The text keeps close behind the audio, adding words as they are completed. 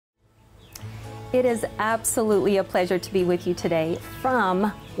It is absolutely a pleasure to be with you today from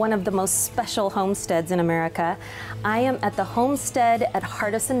one of the most special homesteads in America. I am at the Homestead at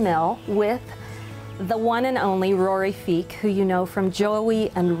Hardison Mill with the one and only Rory Feek, who you know from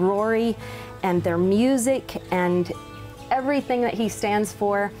Joey and Rory and their music and everything that he stands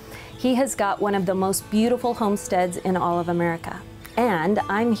for. He has got one of the most beautiful homesteads in all of America. And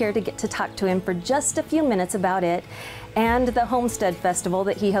I'm here to get to talk to him for just a few minutes about it and the Homestead Festival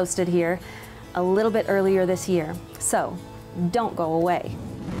that he hosted here a little bit earlier this year. So don't go away.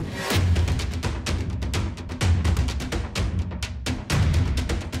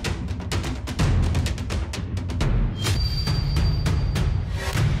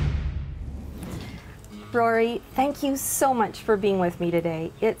 Rory, thank you so much for being with me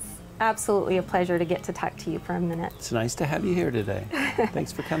today. It's absolutely a pleasure to get to talk to you for a minute. It's nice to have you here today.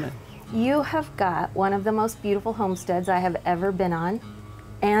 Thanks for coming. You have got one of the most beautiful homesteads I have ever been on,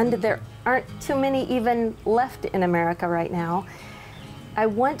 and there aren't too many even left in America right now. I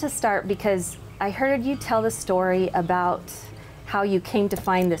want to start because I heard you tell the story about how you came to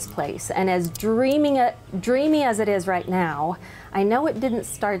find this place, and as dreamy as it is right now, I know it didn't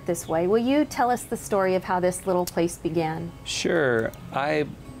start this way. Will you tell us the story of how this little place began? Sure. I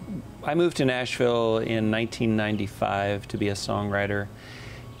moved to Nashville in 1995 to be a songwriter,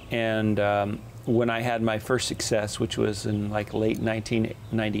 and when I had my first success, which was in like late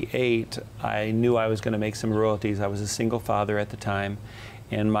 1998, I knew I was going to make some royalties. I was a single father at the time,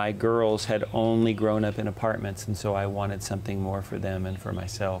 and my girls had only grown up in apartments, and so I wanted something more for them and for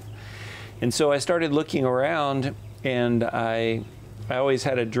myself. And so I started looking around, and I always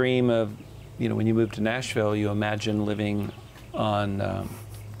had a dream of, you know, when you move to Nashville, you imagine living on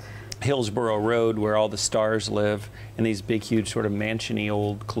Hillsborough Road, where all the stars live, and these big, huge, sort of mansion-y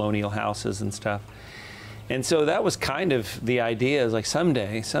old colonial houses and stuff. And so that was kind of the idea, is like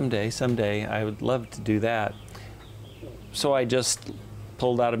someday, I would love to do that. So I just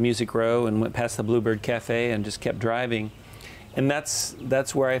pulled out of Music Row and went past the Bluebird Cafe and just kept driving. And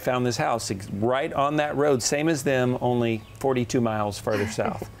that's where I found this house, right on that road, same as them, only 42 miles farther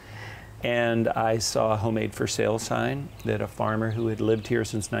south. And I saw a homemade for sale sign that a farmer who had lived here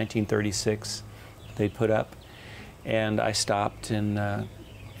since 1936, they put up. And I stopped, and I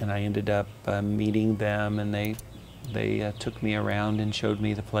ended up meeting them, and they took me around and showed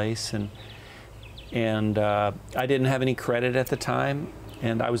me the place. And I didn't have any credit at the time,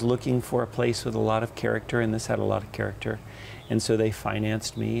 and I was looking for a place with a lot of character, and this had a lot of character. And so they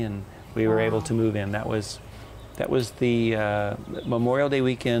financed me, and we were able to move in. That was the Memorial Day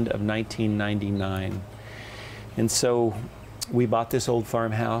weekend of 1999. And so we bought this old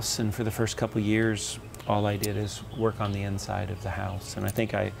farmhouse, and for the first couple years, all I did is work on the inside of the house. And I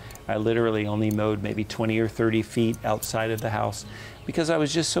think I literally only mowed maybe 20 or 30 feet outside of the house because I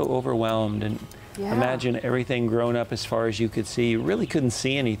was just so overwhelmed. And imagine everything grown up as far as you could see. You really couldn't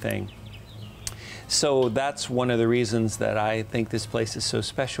see anything. So that's one of the reasons that I think this place is so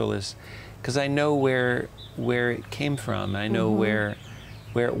special, is because I know where it came from. I know where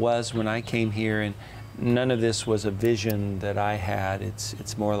it was when I came here, and none of this was a vision that I had.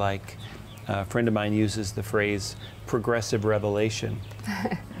 It's more like a friend of mine uses the phrase progressive revelation.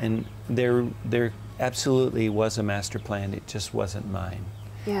 And there absolutely was a master plan. It just wasn't mine.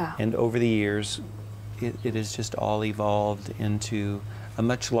 Yeah. And over the years, it has just all evolved into a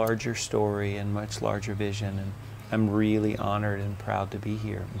much larger story and much larger vision. And I'm really honored and proud to be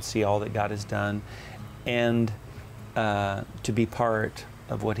here and see all that God has done, and to be part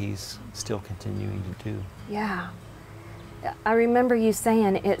of what He's still continuing to do. Yeah. I remember you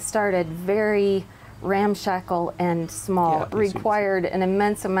saying it started very ramshackle and small. Yeah, it required an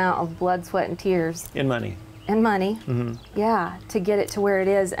immense amount of blood, sweat, and tears. And money. And money, yeah, to get it to where it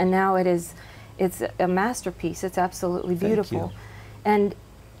is. And now it's a masterpiece. It's absolutely beautiful. Thank you. And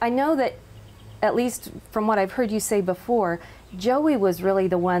I know that, at least from what I've heard you say before, Joey was really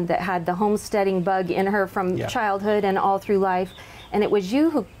the one that had the homesteading bug in her from childhood and all through life. And it was you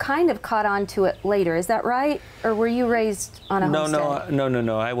who kind of caught on to it later. Is that right? Or were you raised on a homestead?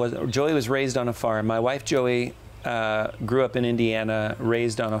 No. I wasn't. Joey was raised on a farm. My wife, Joey, grew up in Indiana,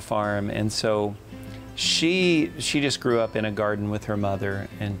 raised on a farm. And so she just grew up in a garden with her mother.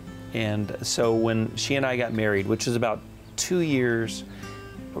 And so when she and I got married, which was about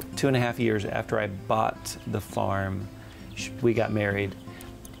 2.5 years after I bought the farm, we got married.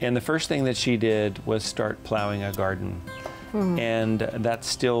 And the first thing that she did was start plowing a garden. And that's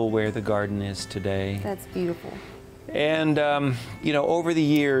still where the garden is today. That's beautiful. And, you know, over the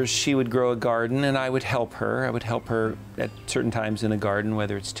years, she would grow a garden, and I would help her. I would help her at certain times in the garden,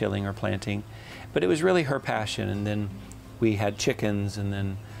 whether it's tilling or planting. But it was really her passion. And then we had chickens, and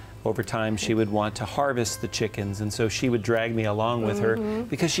then over time she would want to harvest the chickens, and so she would drag me along with her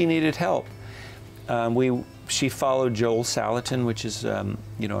because she needed help. She followed Joel Salatin, which is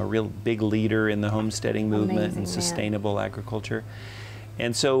you know, a real big leader in the homesteading movement and sustainable agriculture.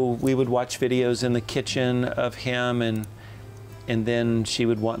 And so we would watch videos in the kitchen of him, and then she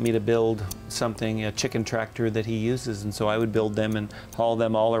would want me to build something, a chicken tractor that he uses, and so I would build them and haul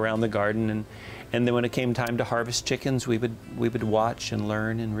them all around the garden. And then when it came time to harvest chickens, we would watch and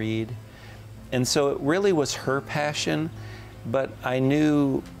learn and read. And so it really was her passion, but I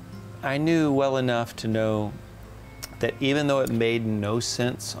knew well enough to know that even though it made no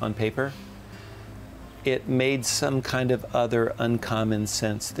sense on paper, it made some kind of other uncommon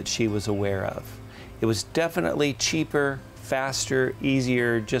sense that she was aware of. It was definitely cheaper, faster,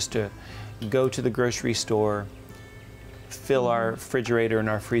 easier just to go to the grocery store, fill our refrigerator and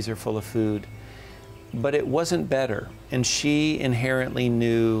our freezer full of food, but it wasn't better. And she inherently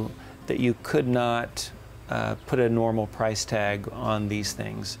knew that you could not put a normal price tag on these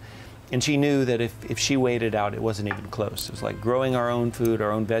things. And she knew that if she weighed it out, it wasn't even close. It was like growing our own food,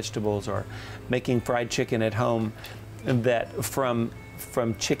 our own vegetables, or making fried chicken at home, that from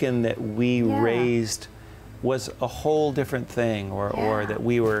chicken that we raised was a whole different thing, or that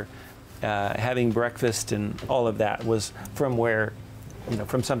we were having breakfast and all of that was from where, you know,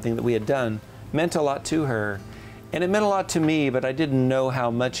 from something that we had done, meant a lot to her. And it meant a lot to me, but I didn't know how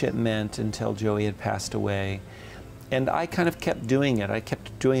much it meant until Joey had passed away. And I kind of kept doing it. I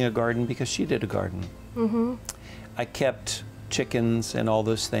kept doing a garden because she did a garden. I kept chickens and all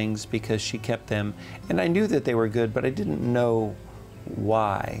those things because she kept them. And I knew that they were good, but I didn't know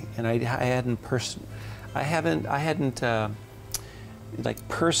why. And I hadn't like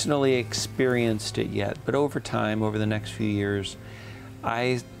personally experienced it yet. But over time, over the next few years,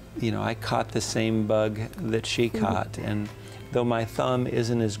 I caught the same bug that she caught. And though my thumb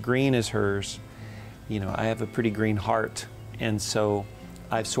isn't as green as hers, you know, I have a pretty green heart, and so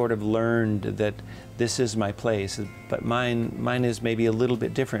I've sort of learned that this is my place. But mine is maybe a little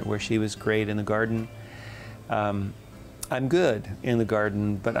bit different, where she was great in the garden. I'm good in the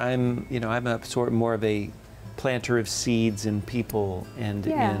garden, but I'm a sort of more of a planter of seeds in people and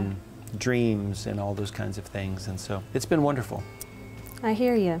in dreams and all those kinds of things, and so it's been wonderful. I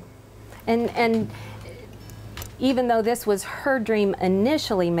hear you. And even though this was her dream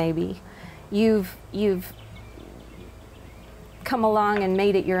initially, maybe, you've come along and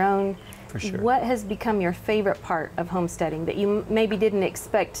made it your own. For sure. What has become your favorite part of homesteading that you maybe didn't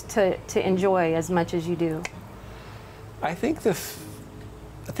expect to enjoy as much as you do? I think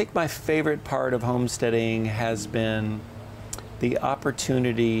my favorite part of homesteading has been the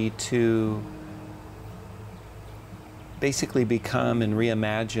opportunity to basically become and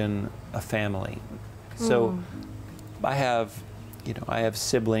reimagine a family. So I have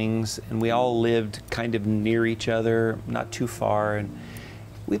siblings, and we all lived kind of near each other, not too far, and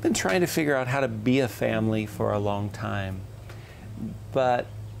we've been trying to figure out how to be a family for a long time. But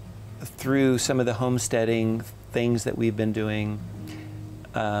through some of the homesteading things that we've been doing,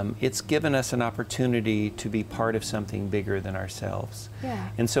 it's given us an opportunity to be part of something bigger than ourselves.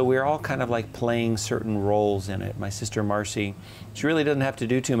 And so we're all kind of like playing certain roles in it. My sister Marcy, she really doesn't have to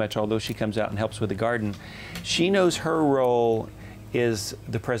do too much, although she comes out and helps with the garden. She knows her role is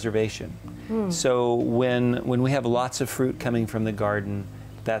the preservation. So when we have lots of fruit coming from the garden,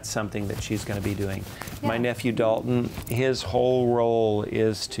 that's something that she's going to be doing. My nephew Dalton, his whole role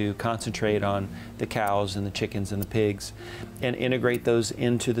is to concentrate on the cows and the chickens and the pigs and integrate those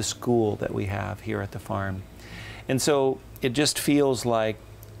into the school that we have here at the farm. And so it just feels like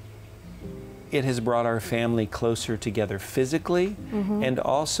it has brought our family closer together physically and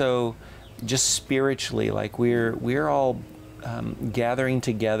also just spiritually, like we're all gathering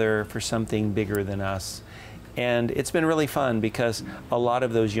together for something bigger than us. And it's been really fun because a lot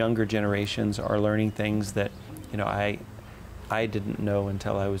of those younger generations are learning things that, you know, I didn't know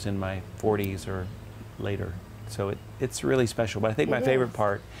until I was in my 40s or later. So it's really special. But I think my favorite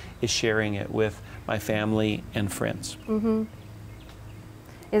part is sharing it with my family and friends.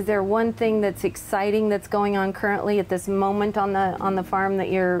 Is there one thing that's exciting that's going on currently at this moment on the farm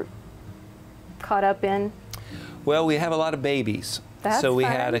that you're caught up in? Well, we have a lot of babies. So we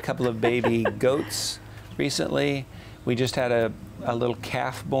had a couple of baby goats recently. We just had a little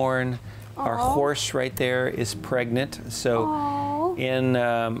calf born. Our horse right there is pregnant. So in,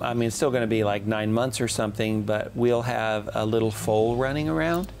 I mean, it's still going to be like 9 months or something, but we'll have a little foal running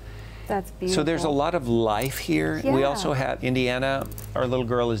around. That's beautiful. So there's a lot of life here. We also have Indiana. Our little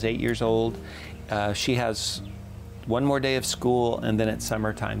girl is 8 years old. She has one more day of school, and then it's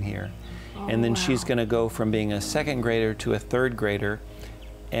summertime here. And then she's going to go from being a second grader to a third grader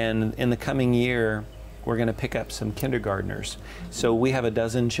And in the coming year, we're going to pick up some kindergartners. So we have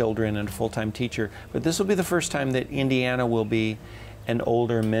 12 children and a full-time teacher, but this will be the first time that Indiana will be an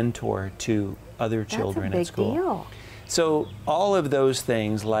older mentor to other children at school. That's a big deal. So all of those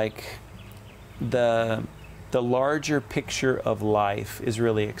things, like the larger picture of life, is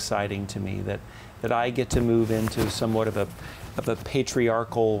really exciting to me, that I get to move into somewhat of a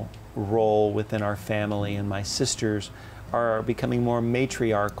patriarchal role within our family, and my sisters are becoming more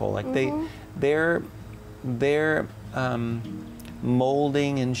matriarchal. Like they're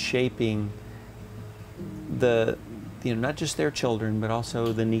molding and shaping not just their children, but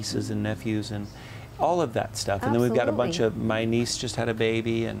also the nieces and nephews and all of that stuff. And then we've got a bunch of, my niece just had a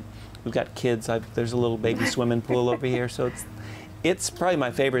baby, and we've got kids. There's a little baby swimming pool over here. So it's probably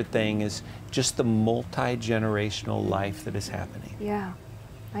my favorite thing, is just the multi-generational life that is happening. Yeah,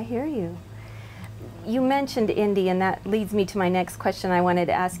 I hear you. You mentioned Indy, and that leads me to my next question I wanted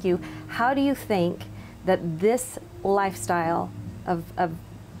to ask you. How do you think that this lifestyle of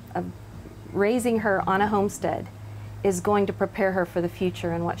raising her on a homestead is going to prepare her for the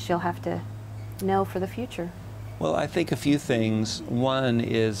future and what she'll have to know for the future? Well, I think a few things. One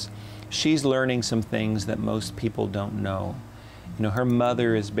is she's learning some things that most people don't know. You know, her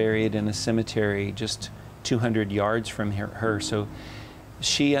mother is buried in a cemetery just 200 yards from her, so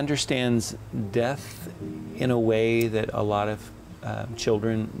she understands death in a way that a lot of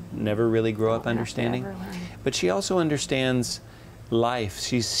children never really grow up understanding. But she also understands life.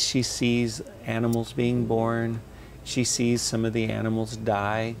 She sees animals being born. She sees some of the animals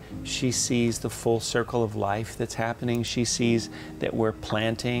die. She sees the full circle of life that's happening. She sees that we're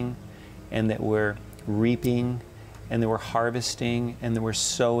planting, and that we're reaping, and that we're harvesting, and that we're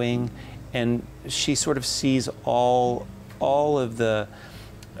sowing. And she sort of sees all of the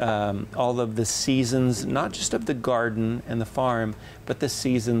seasons, not just of the garden and the farm, but the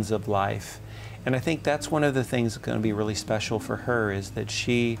seasons of life. And I think that's one of the things that's going to be really special for her, is that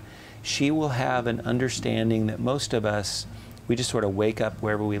she will have an understanding that most of us, we just sort of wake up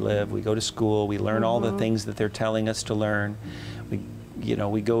wherever we live, we go to school, we learn all the things that they're telling us to learn.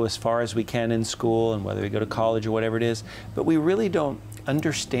 We go as far as we can in school, and whether we go to college or whatever it is, but we really don't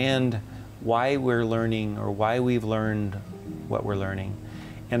understand why we're learning or why we've learned what we're learning.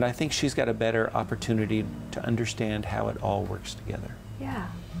 And I think she's got a better opportunity to understand how it all works together. Yeah,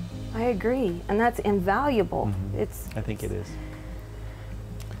 I agree, and that's invaluable. I think it is.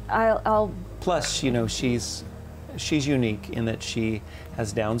 Plus, you know, she's unique in that she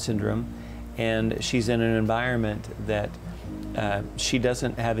has Down syndrome, and she's in an environment that she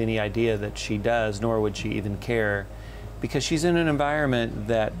doesn't have any idea that she does, nor would she even care, because she's in an environment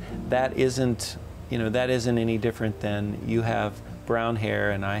that isn't any different than you have brown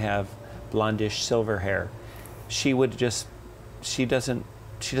hair and I have blondish silver hair. She doesn't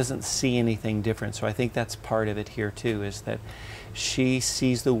see anything different. So I think that's part of it here too, is that she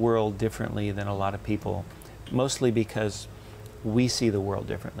sees the world differently than a lot of people, mostly because we see the world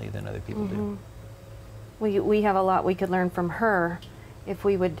differently than other people do. We have a lot we could learn from her if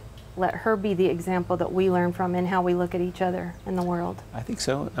we would let her be the example that we learn from in how we look at each other in the world. I think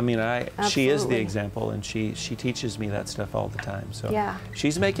so. I mean, she is the example, and she teaches me that stuff all the time. So yeah,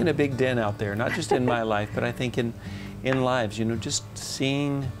 she's making a big dent out there, not just in my life, but I think in lives. You know, just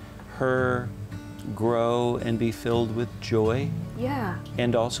seeing her grow and be filled with joy. Yeah.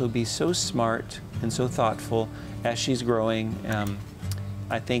 And also be so smart and so thoughtful as she's growing.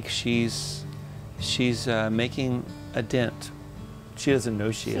 I think she's making a dent. She doesn't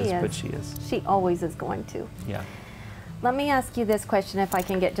know she is, but she is. She always is going to. Yeah. Let me ask you this question, if I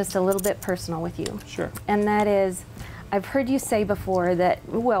can get just a little bit personal with you. Sure. And that is, I've heard you say before that,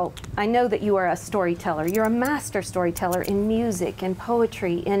 well, I know that you are a storyteller. You're a master storyteller in music and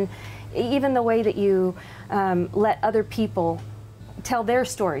poetry, in even the way that you let other people tell their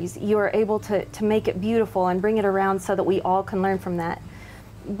stories. You are able to make it beautiful and bring it around so that we all can learn from that.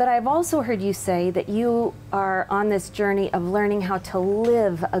 But I've also heard you say that you are on this journey of learning how to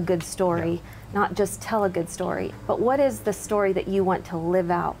live a good story, not just tell a good story. But what is the story that you want to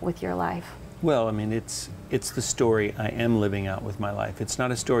live out with your life? Well, I mean, it's the story I am living out with my life. It's not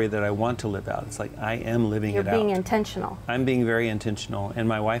a story that I want to live out. It's like I am living it out. You're being intentional. I'm being very intentional, and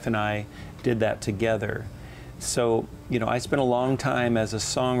my wife and I did that together. So, you know, I spent a long time as a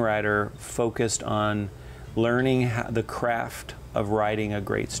songwriter focused on learning the craft of writing a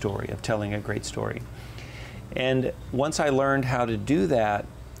great story, of telling a great story. And once I learned how to do that,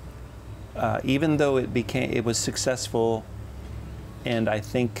 even though it was successful, and I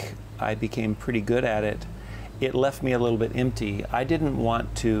think I became pretty good at it, it left me a little bit empty. I didn't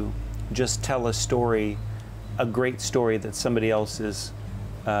want to just tell a story, a great story that somebody else is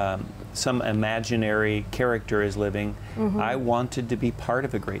some imaginary character is living. I wanted to be part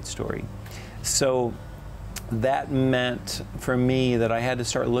of a great story. So that meant for me that I had to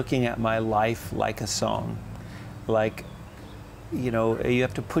start looking at my life like a song. Like, you know, you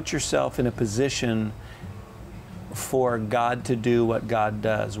have to put yourself in a position for God to do what God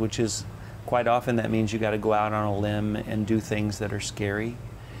does, which is quite often that means you got to go out on a limb and do things that are scary.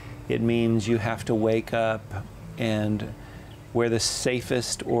 It means you have to wake up, and where the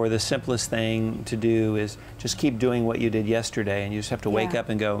safest or the simplest thing to do is just keep doing what you did yesterday, and you just have to wake up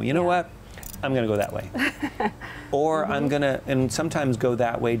and go, you know what? I'm going to go that way. Or I'm going to, and sometimes go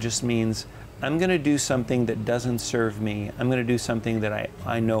that way just means I'm going to do something that doesn't serve me. I'm going to do something that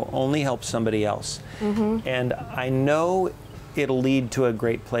I know only helps somebody else. And I know it'll lead to a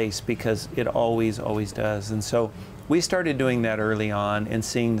great place because it always, always does. And so we started doing that early on and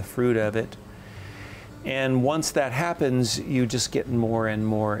seeing the fruit of it. And once that happens, you just get more and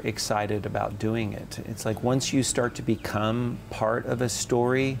more excited about doing it. It's like once you start to become part of a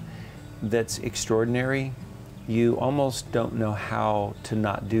story that's extraordinary, you almost don't know how to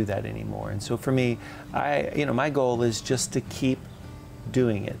not do that anymore. And so for me, my goal is just to keep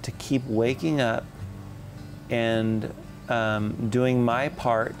doing it, to keep waking up and doing my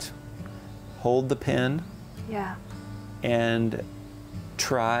part, hold the pen, and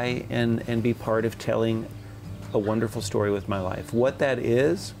try and be part of telling a wonderful story with my life. What that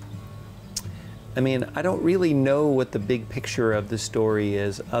is, I mean, I don't really know what the big picture of the story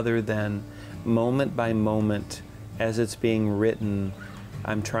is other than moment by moment as it's being written,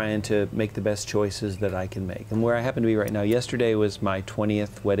 I'm trying to make the best choices that I can make. And where I happen to be right now, yesterday was my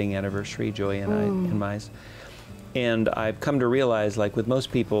 20th wedding anniversary, Joey and I, and mine. And I've come to realize, like with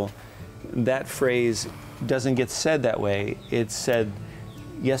most people, that phrase doesn't get said that way. It's said,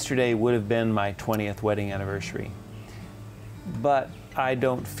 yesterday would have been my 20th wedding anniversary. But I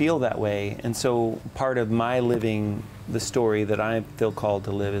don't feel that way, and so part of my living the story that I feel called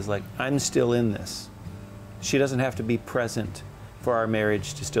to live is like, I'm still in this. She doesn't have to be present for our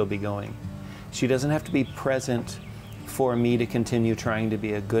marriage to still be going. She doesn't have to be present for me to continue trying to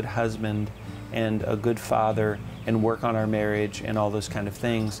be a good husband and a good father and work on our marriage and all those kind of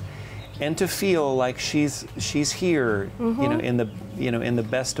things, and to feel like she's here, in the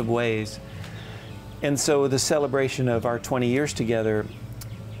best of ways. And so the celebration of our 20 years together,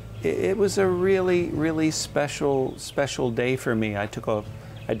 it was a really, really special day for me. I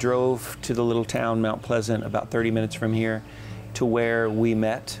drove to the little town, Mount Pleasant, about 30 minutes from here, to where we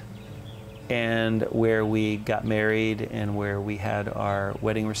met and where we got married and where we had our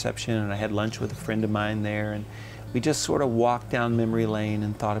wedding reception, and I had lunch with a friend of mine there, and we just sort of walked down memory lane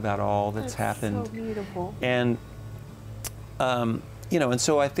and thought about all that's happened. So beautiful. And and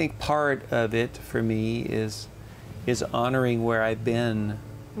so I think part of it for me is honoring where I've been,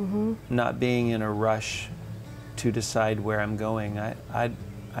 not being in a rush to decide where I'm going. I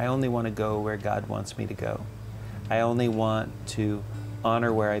only want to go where God wants me to go. I only want to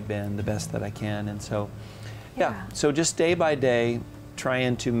honor where I've been the best that I can. And so, so just day by day,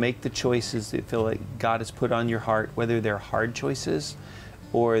 trying to make the choices that you feel like God has put on your heart, whether they're hard choices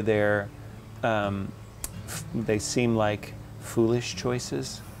or they seem like foolish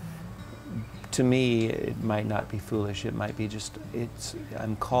choices. To me, it might not be foolish. It might be just,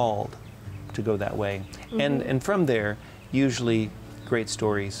 I'm called to go that way. And from there, usually great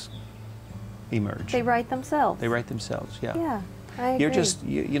stories emerge. They write themselves. They write themselves, yeah. Yeah, I agree. You're just,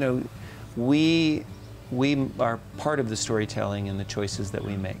 we are part of the storytelling and the choices that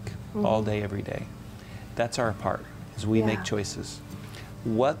we make all day, every day. That's our part, is we make choices.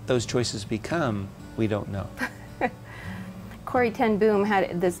 What those choices become, we don't know. Corrie ten Boom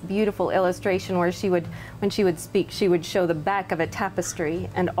had this beautiful illustration where when she would speak, she would show the back of a tapestry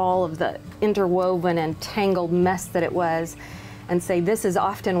and all of the interwoven and tangled mess that it was, and say, this is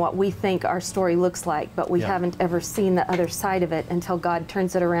often what we think our story looks like, but we haven't ever seen the other side of it until God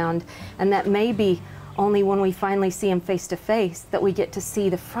turns it around. And that may be only when we finally see Him face to face that we get to see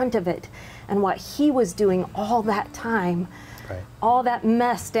the front of it and what He was doing all that time. Right. All that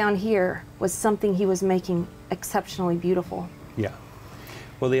mess down here was something He was making exceptionally beautiful. Yeah.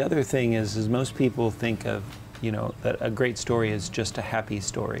 Well, the other thing is most people think of, that a great story is just a happy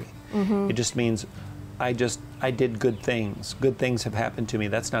story. It just means I did good things. Good things have happened to me.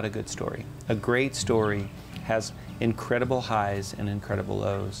 That's not a good story. A great story has incredible highs and incredible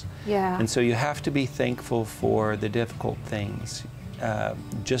lows. Yeah. And so you have to be thankful for the difficult things.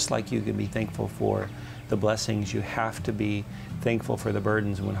 Just like you can be thankful for the blessings, you have to be thankful for the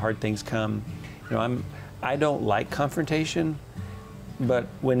burdens. And when hard things come, I don't like confrontation, but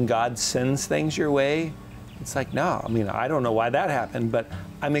when God sends things your way, It's like, no, I mean, I don't know why that happened, but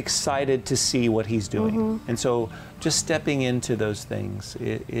I'm excited to see what he's doing. And so just stepping into those things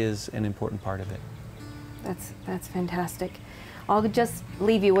is an important part of it. That's fantastic. I'll just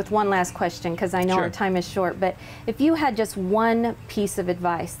leave you with one last question because I know our time is short, but if you had just one piece of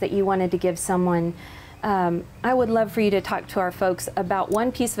advice that you wanted to give someone, I would love for you to talk to our folks about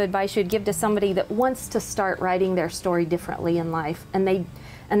one piece of advice you'd give to somebody that wants to start writing their story differently in life, and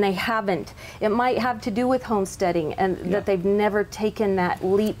they haven't. It might have to do with homesteading, and that they've never taken that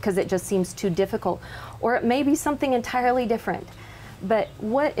leap because it just seems too difficult, or it may be something entirely different. But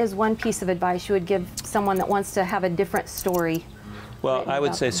what is one piece of advice you would give someone that wants to have a different story? Well, I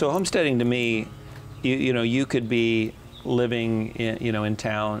would say, so homesteading to me, you know, you could be living in, you know, in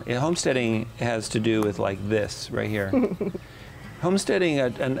town. Homesteading has to do with like this right here. Homesteading,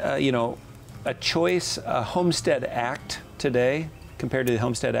 you know, a choice, a Homestead Act today compared to the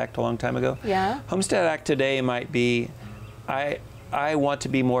Homestead Act a long time ago. Yeah. Homestead Act today might be, I want to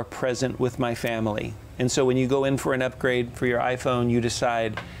be more present with my family. And so when you go in for an upgrade for your iPhone, you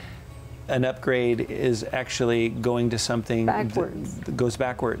decide an upgrade is actually going to something that goes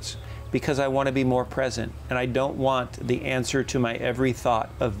backwards, because I want to be more present and I don't want the answer to my every thought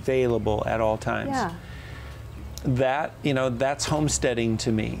available at all times. Yeah. That, you know, that's homesteading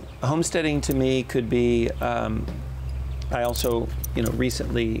to me. Homesteading to me could be, I also, you know,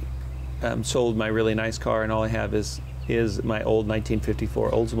 recently sold my really nice car, and all I have is my old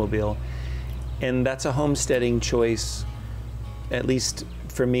 1954 Oldsmobile. And that's a homesteading choice, at least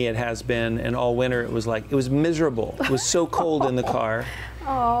for me it has been, and all winter it was like, it was miserable. It was so cold in the car.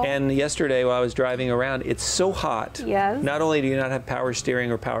 Oh. And yesterday while I was driving around, it's so hot. Yes. Not only do you not have power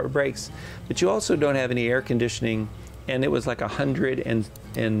steering or power brakes, but you also don't have any air conditioning, and it was like 100 and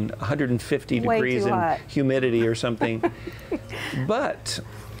 150 degrees in humidity or something. But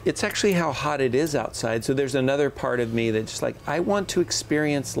it's actually how hot it is outside. So there's another part of me that's just like, I want to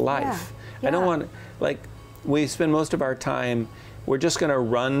experience life. Yeah. I don't want, like, we spend most of our time, we're just going to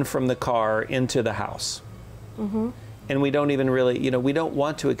run from the car into the house. And we don't even really, you know, we don't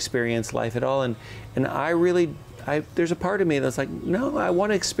want to experience life at all. And there's a part of me that's like, no, I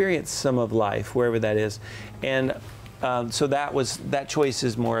want to experience some of life, wherever that is. And so that choice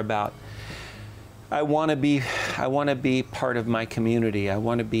is more about, I want to be part of my community. I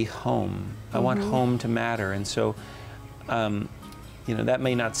want to be home. I want home to matter. And so, you know, that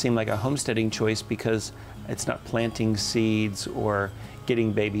may not seem like a homesteading choice because it's not planting seeds or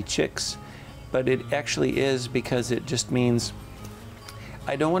getting baby chicks, but it actually is, because it just means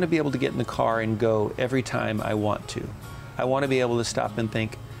I don't want to be able to get in the car and go every time I want to. I want to be able to stop and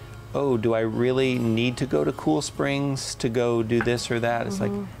think, oh, do I really need to go to Cool Springs to go do this or that? It's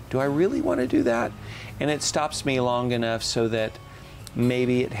like, do I really want to do that? And it stops me long enough so that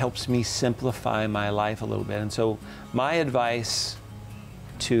maybe it helps me simplify my life a little bit. And so my advice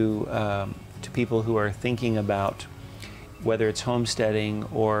to people who are thinking about whether it's homesteading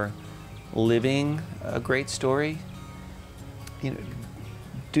or living a great story, you know,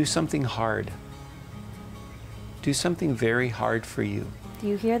 do something hard. Do something very hard for you. Do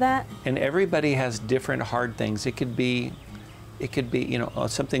you hear that? And everybody has different hard things. It could be, you know,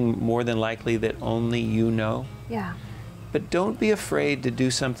 something more than likely that only you know. Yeah. But don't be afraid to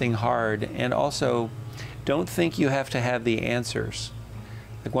do something hard, and also don't think you have to have the answers.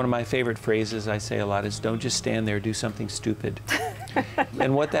 Like, one of my favorite phrases I say a lot is, don't just stand there, do something stupid.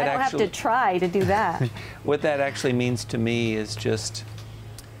 And what that I don't have to try to do that. What that actually means to me is just,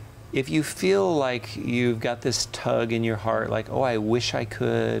 if you feel like you've got this tug in your heart, like, oh, I wish I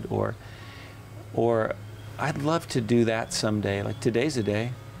could, or I'd love to do that someday, like today's a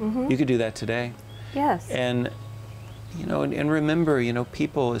day. You could do that today. Yes. And, you know, and remember, you know,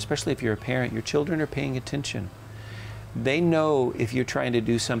 people, especially if you're a parent, your children are paying attention. They know if you're trying to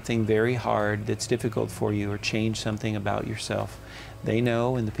do something very hard that's difficult for you, or change something about yourself. They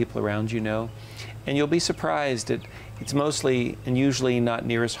know, and the people around you know. And you'll be surprised that it's mostly and usually not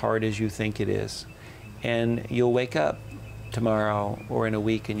near as hard as you think it is. And you'll wake up tomorrow or in a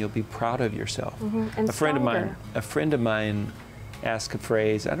week and you'll be proud of yourself. And a friend of mine asked a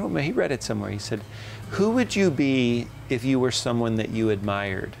phrase, I don't know, he read it somewhere. He said, who would you be if you were someone that you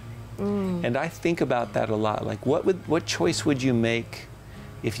admired? And I think about that a lot. Like, what choice would you make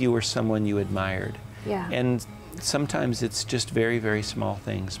if you were someone you admired? Yeah. And sometimes it's just very, very small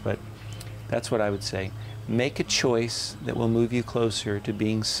things, but that's what I would say. Make a choice that will move you closer to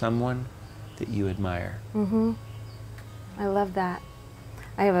being someone that you admire. I love that.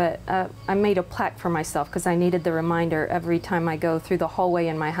 I have I made a plaque for myself because I needed the reminder every time I go through the hallway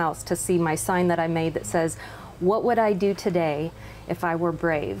in my house to see my sign that I made that says, what would I do today if I were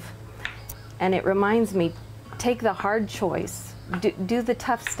brave? And it reminds me take the hard choice, do the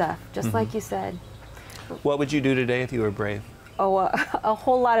tough stuff, just like you said. What would you do today if you were brave? Oh, a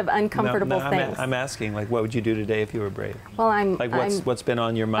whole lot of uncomfortable things. I'm asking, like, what would you do today if you were brave? Well, what's been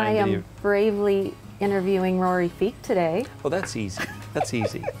on your mind? I am bravely interviewing Rory Feek today. Well, that's easy. That's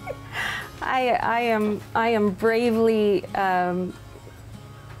easy. I am bravely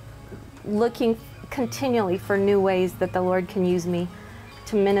looking continually for new ways that the Lord can use me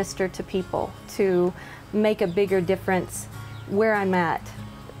to minister to people, to make a bigger difference where I'm at.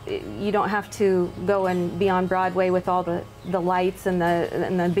 You don't have to go and be on Broadway with all the lights and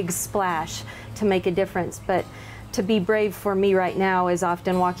the big splash to make a difference, but to be brave for me right now is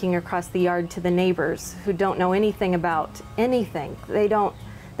often walking across the yard to the neighbors who don't know anything about anything. They don't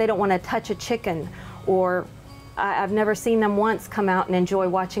want to touch a chicken, or I've never seen them once come out and enjoy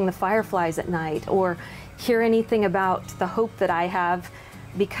watching the Fireflies at night, or hear anything about the hope that I have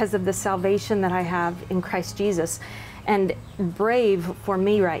because of the salvation that I have in Christ Jesus. And brave for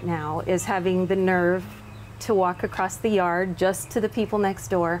me right now is having the nerve to walk across the yard just to the people next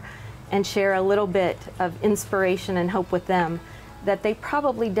door and share a little bit of inspiration and hope with them that they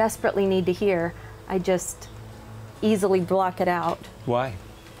probably desperately need to hear. I just easily block it out. Why?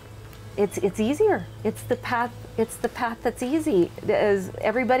 It's easier. It's the path that's easy. As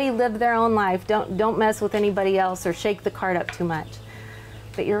everybody live their own life. Don't mess with anybody else or shake the cart up too much.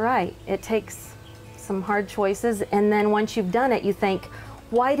 But you're right. It takes some hard choices, and then once you've done it, you think,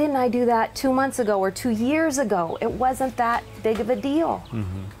 why didn't I do that 2 months ago or 2 years ago? It wasn't that big of a deal.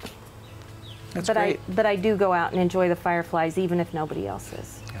 Mm-hmm. That's great. But I do go out and enjoy the Fireflies, even if nobody else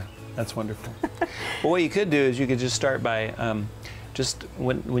is. Yeah, that's wonderful. Well, what you could do is you could just start by just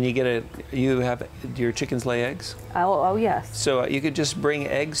when you get you have your chickens lay eggs. Oh yes. So you could just bring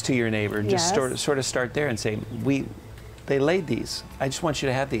eggs to your neighbor and just sort of start there and say, they laid these. I just want you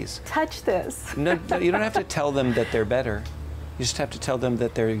to have these. Touch this. No, you don't have to tell them that they're better. You just have to tell them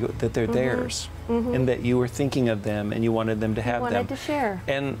that they're theirs, and that you were thinking of them and you wanted them to have them. Wanted to share.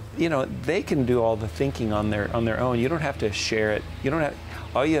 And they can do all the thinking on their own. You don't have to share it. You don't have.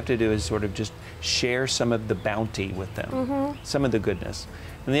 All you have to do is sort of just share some of the bounty with them, some of the goodness.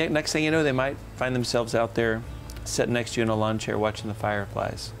 And the next thing you know, they might find themselves out there, sitting next to you in a lawn chair, watching the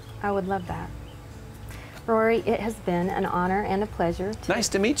Fireflies. I would love that. Rory, it has been an honor and a pleasure. Nice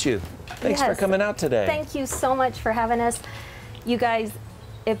to meet you. Thanks for coming out today. Thank you so much for having us. You guys,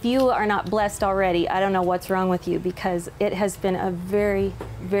 if you are not blessed already, I don't know what's wrong with you, because it has been a very,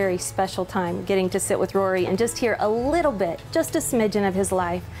 very special time getting to sit with Rory and just hear a little bit, just a smidgen of his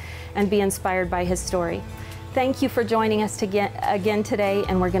life, and be inspired by his story. Thank you for joining us again today,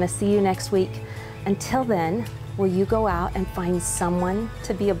 and we're going to see you next week. Until then, will you go out and find someone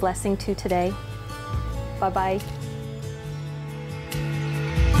to be a blessing to today? Bye-bye.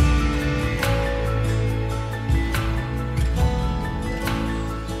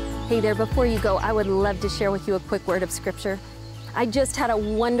 Hey there, before you go, I would love to share with you a quick word of scripture. I just had a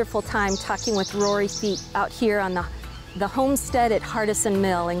wonderful time talking with Rory Feek out here on the homestead at Hardison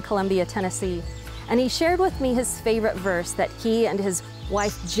Mill in Columbia, Tennessee. And he shared with me his favorite verse that he and his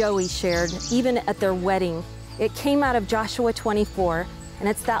wife Joey shared even at their wedding. It came out of Joshua 24. And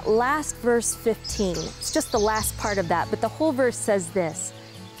it's that last verse 15. It's just the last part of that, but the whole verse says this: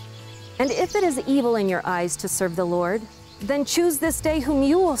 "And if it is evil in your eyes to serve the Lord, then choose this day whom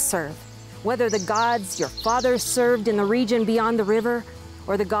you will serve, whether the gods your fathers served in the region beyond the river,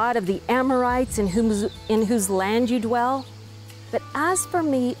 or the God of the Amorites in whose land you dwell. But as for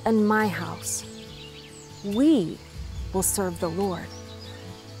me and my house, we will serve the Lord."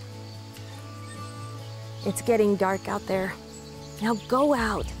 It's getting dark out there. Now go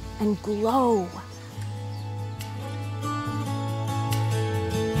out and glow.